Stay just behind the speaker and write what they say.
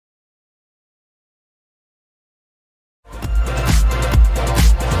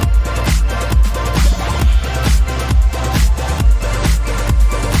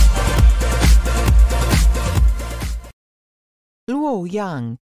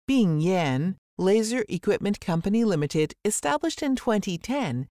Luoyang, Bingyan Laser Equipment Company Limited, established in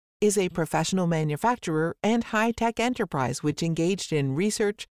 2010, is a professional manufacturer and high-tech enterprise which engaged in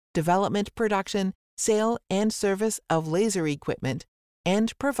research, development, production, sale, and service of laser equipment,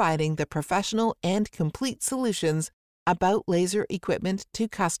 and providing the professional and complete solutions about laser equipment to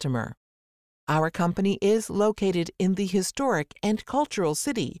customer. Our company is located in the historic and cultural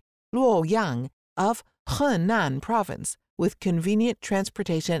city, Luoyang, of Henan Province, with convenient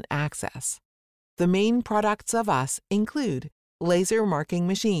transportation access. The main products of us include laser marking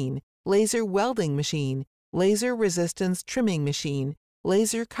machine, laser welding machine, laser resistance trimming machine,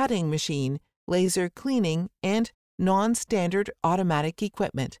 laser cutting machine, laser cleaning, and non-standard automatic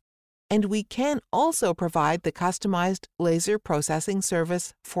equipment. And we can also provide the customized laser processing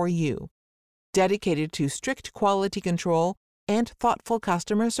service for you. Dedicated to strict quality control and thoughtful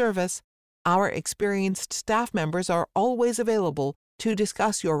customer service, our experienced staff members are always available to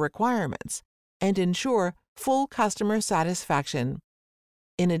discuss your requirements and ensure full customer satisfaction.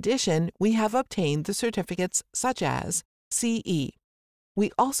 In addition, we have obtained the certificates such as CE.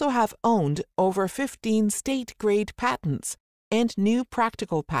 We also have owned over 15 state-grade patents and new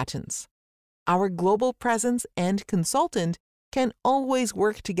practical patents. Our global presence and consultant can always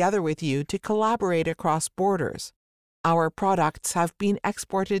work together with you to collaborate across borders. Our products have been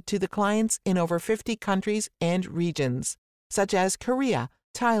exported to the clients in over 50 countries and regions, such as Korea,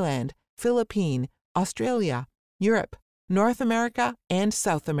 Thailand, Philippines, Australia, Europe, North America, and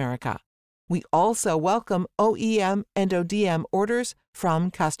South America. We also welcome OEM and ODM orders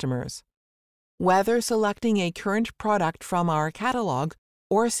from customers. Whether selecting a current product from our catalog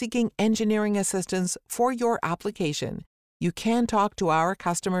or seeking engineering assistance for your application, you can talk to our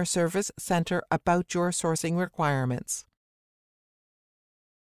customer service center about your sourcing requirements.